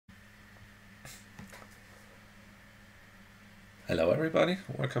Hello everybody,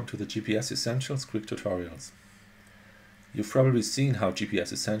 welcome to the GPS Essentials quick tutorials. You've probably seen how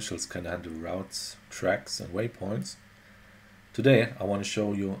GPS Essentials can handle routes, tracks and waypoints. Today I want to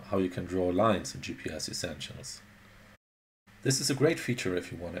show you how you can draw lines in GPS Essentials. This is a great feature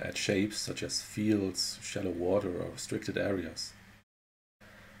if you want to add shapes such as fields, shallow water or restricted areas.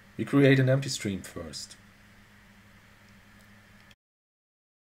 We create an empty stream first.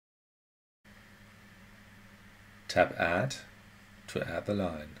 Tap Add to add the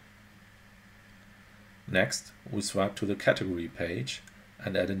line. Next, we swipe to the category page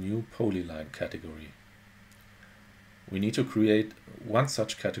and add a new polyline category. We need to create one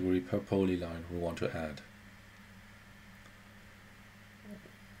such category per polyline we want to add.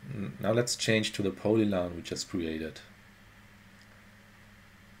 Now let's change to the polyline we just created.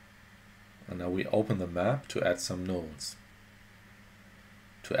 And now we open the map to add some nodes.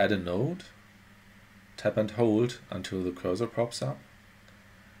 To add a node, tap and hold until the cursor pops up,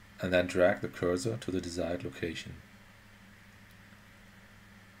 and then drag the cursor to the desired location.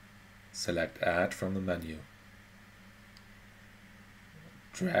 Select Add from the menu.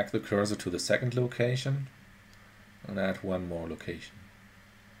 Drag the cursor to the second location and add one more location.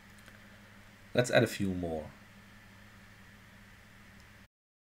 Let's add a few more.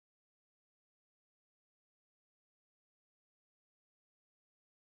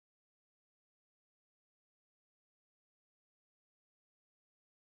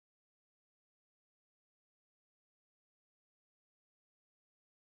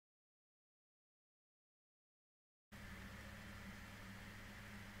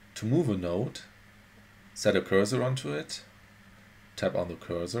 To move a node, set a cursor onto it, tap on the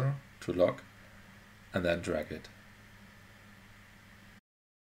cursor to lock, and then drag it.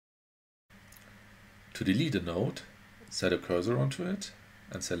 To delete a node, set a cursor onto it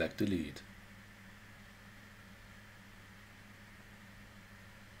and select Delete.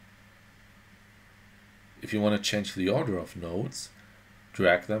 If you want to change the order of nodes,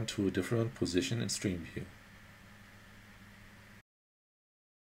 drag them to a different position in Stream View.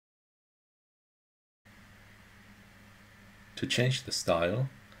 To change the style,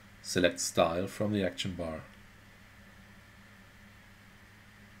 select Style from the action bar.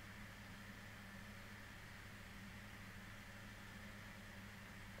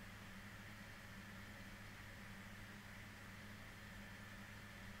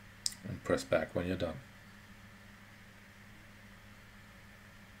 And press back when you're done.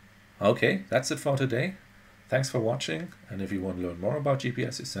 Okay, that's it for today. Thanks for watching, and if you want to learn more about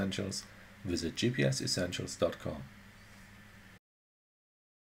GPS Essentials, visit gpsessentials.com.